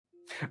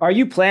Are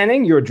you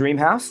planning your dream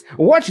house?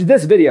 Watch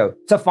this video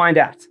to find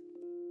out.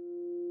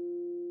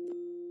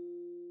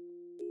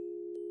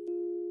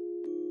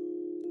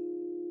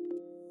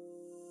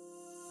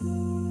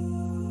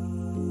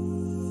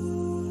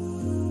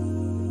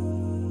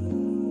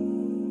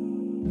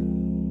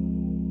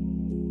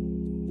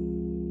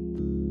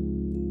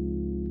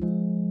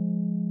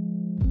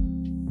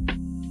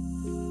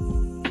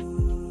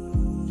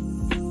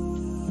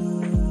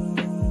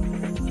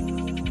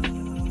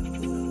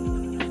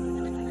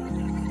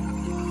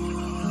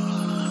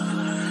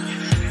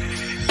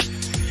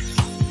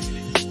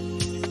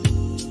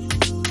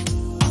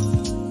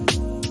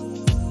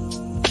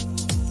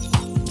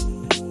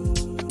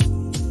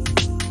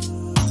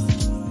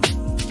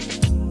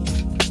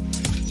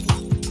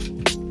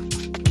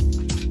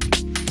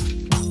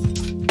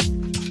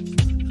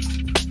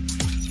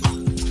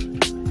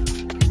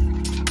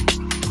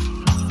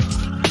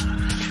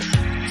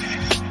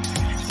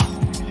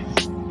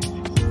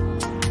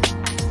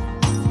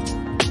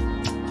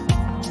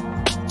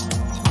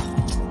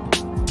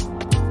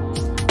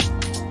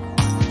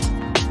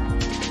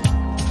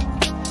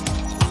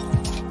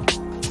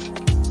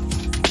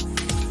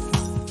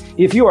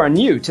 If you are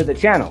new to the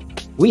channel,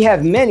 we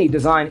have many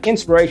design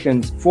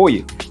inspirations for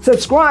you.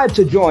 Subscribe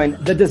to join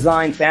the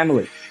design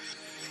family.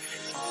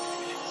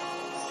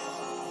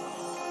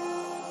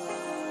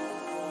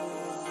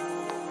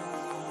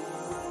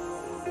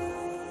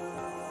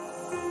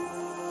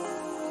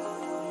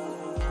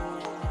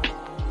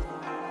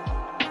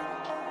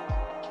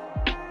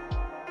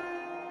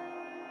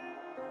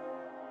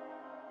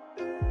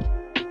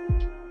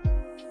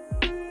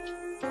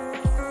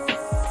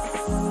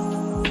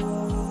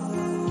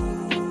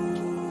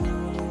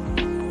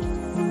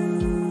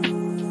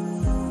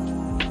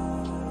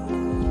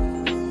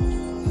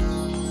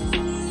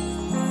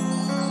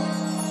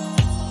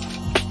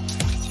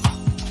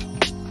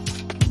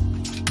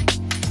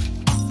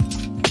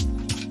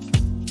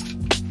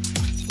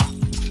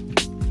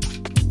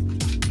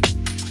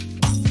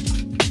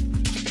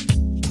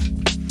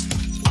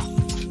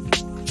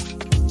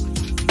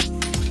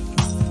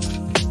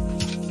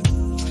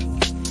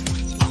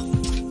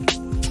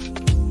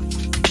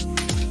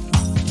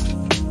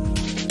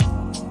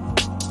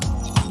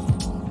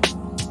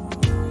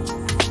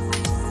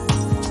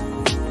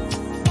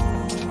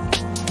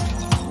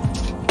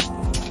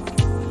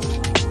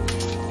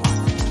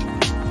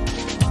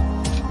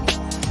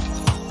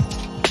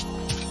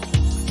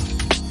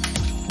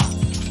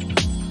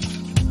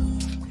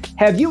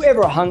 Have you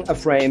ever hung a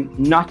frame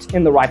not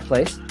in the right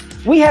place?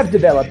 We have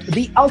developed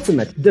the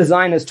ultimate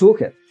designer's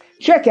toolkit.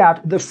 Check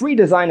out the free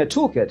designer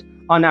toolkit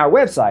on our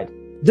website,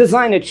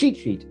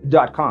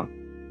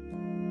 designercheatsheet.com.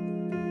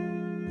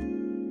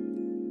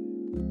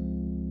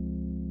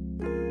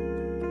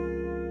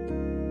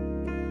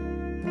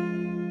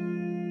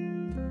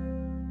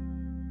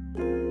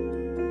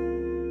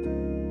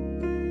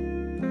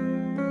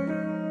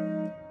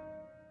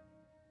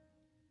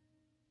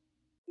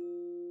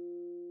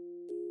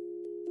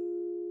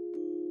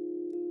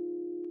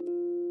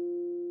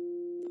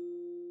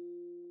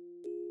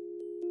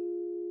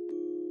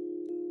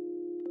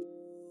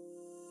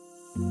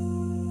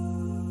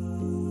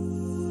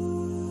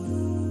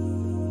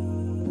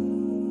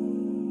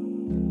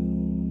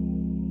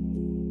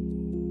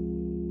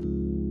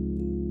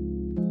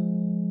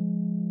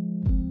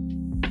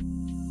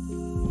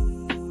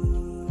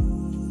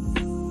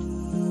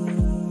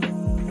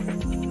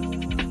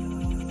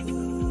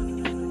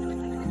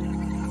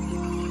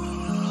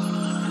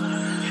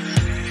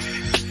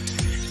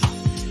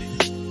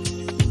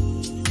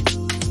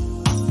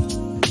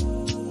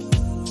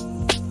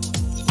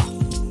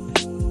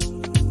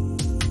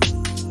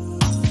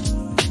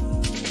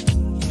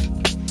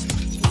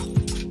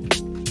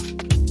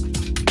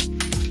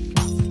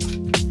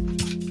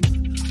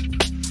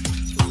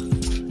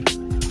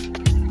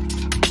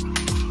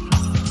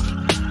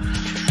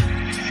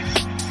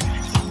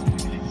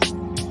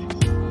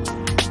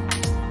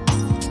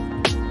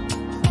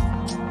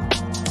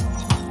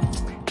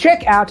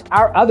 Check out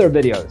our other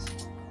videos.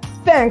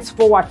 Thanks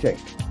for watching.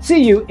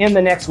 See you in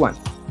the next one.